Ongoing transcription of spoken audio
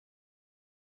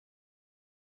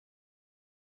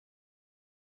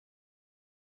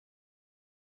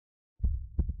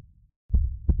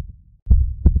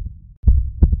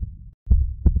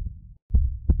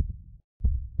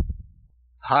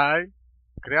Hi,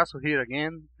 Creasso here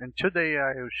again, and today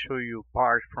I will show you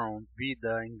part from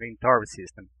Vida inventory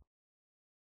system.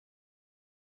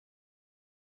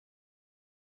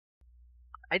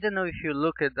 I don't know if you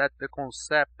looked at the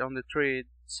concept on the tree,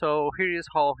 so here is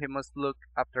how he must look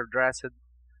after dressed.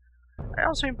 I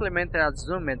also implemented a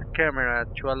zoomed camera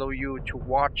to allow you to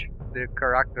watch the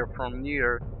character from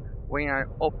near when I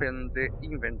open the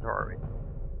inventory.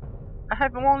 I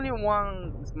have only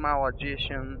one small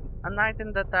addition, an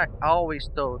item that I always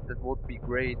thought that would be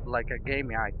great like a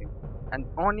gaming item. An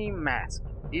Oni mask.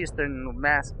 Eastern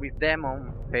mask with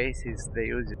demon faces they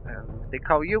use it. They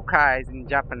call yukais in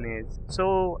Japanese.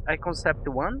 So I concept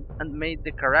one and made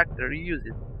the character use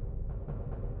it.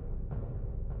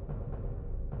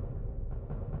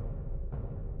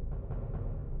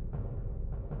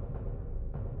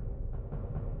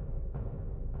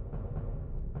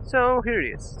 So here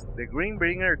is the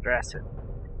Greenbringer dressed.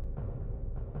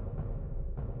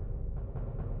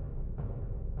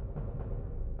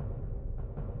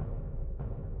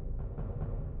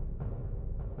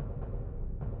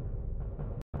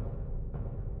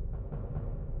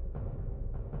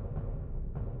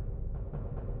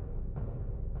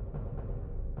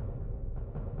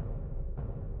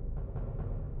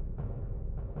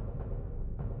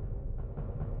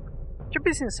 To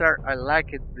be sincere, I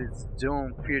like it, this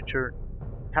zoom feature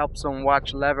helps on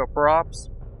watch level props.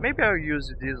 Maybe I'll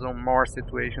use this on more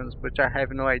situations, but I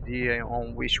have no idea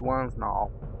on which ones now.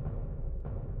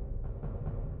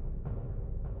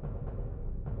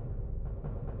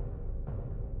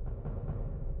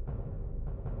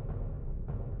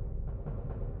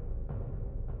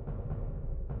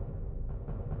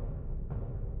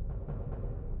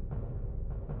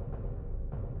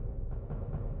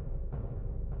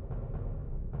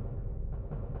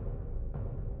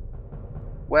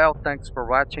 Well, thanks for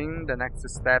watching. The next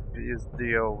step is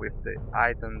deal with the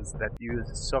items that use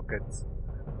sockets.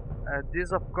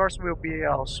 This of course will be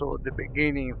also the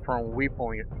beginning from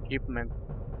weapon equipment.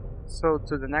 So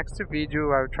to the next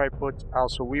video I'll try put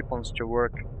also weapons to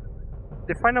work.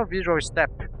 The final visual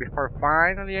step before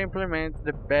finally implement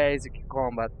the basic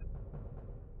combat.